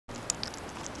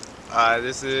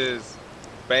This is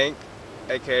Bank,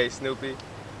 aka Snoopy,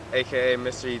 aka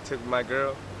Mr. He Took My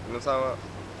Girl. You know what I'm talking about?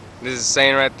 This is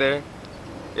Sane right there.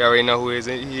 You already know who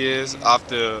he is off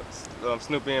the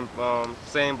Snoopy and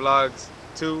Sane Blogs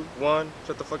 2, 1.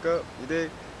 Shut the fuck up, you dig?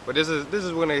 But this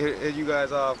is when they hit you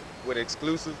guys off with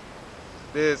exclusive.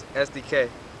 This is Sdk,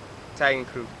 tagging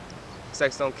crew.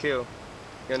 Sex don't kill.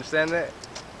 You understand that?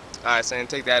 Alright, Sane,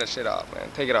 take that shit off, man.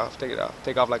 Take it off, take it off.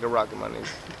 Take off like a rocket, my nigga.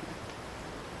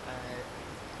 Alright.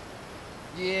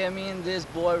 Yeah, me and this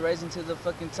boy rising to the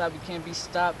fucking top, you can't be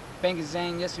stopped. Bank is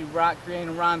Zane, yes we rock,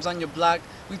 creating rhymes on your block.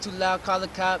 We too loud, call the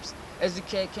cops.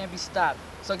 Sdk can't be stopped.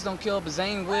 Sucks don't kill, but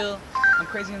Zane will. I'm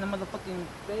crazy in the motherfucking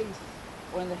face.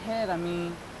 Or in the head, I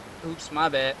mean. Oops, my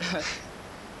bad.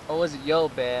 Or was it your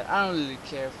bad? I don't really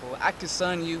care for it. I could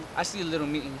son you. I see a little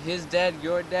meeting. His dad,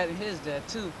 your dad, and his dad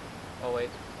too. Oh wait.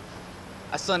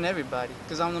 I son everybody,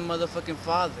 cause I'm the motherfucking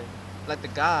father. Like the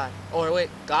God. Or wait,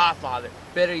 Godfather.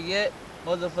 Better yet,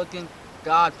 motherfucking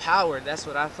God power. That's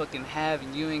what I fucking have,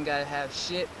 and you ain't gotta have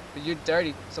shit, but you're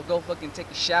dirty. So go fucking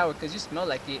take a shower, cause you smell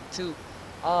like it too.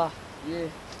 Yeah.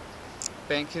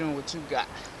 Bank, hit on what you got.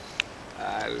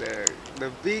 Look,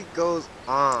 the beat goes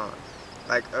on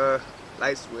like a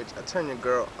light switch. I turn your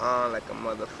girl on like a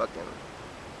motherfucking,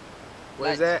 what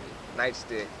is that?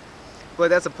 Nightstick. But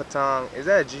that's a patong. Is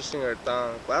that a G-string or a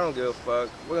thong? But I don't give a fuck.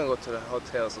 We're gonna go to the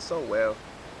hotel, so well.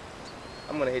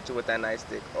 I'm gonna hit you with that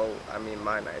nightstick. Oh, I mean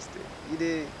my nightstick. You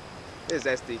did? This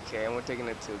is Sdk, and we're taking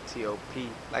it to TOP.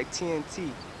 Like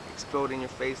TNT. Explode in your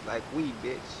face like weed,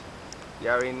 bitch. You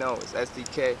already know, it's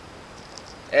Sdk.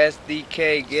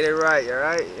 Sdk, get it right,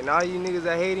 alright? And all you niggas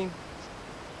that hating,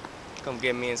 come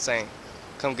get me insane.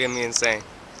 Come get me insane.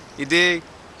 You dig?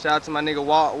 Shout out to my nigga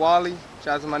Wally.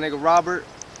 Shout out to my nigga Robert.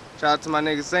 Shout out to my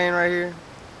nigga Sane right here.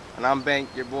 And I'm Bank,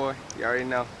 your boy. You already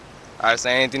know. Alright,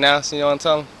 say anything else you want to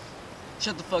tell him?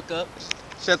 Shut the fuck up.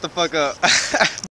 Shut the fuck up.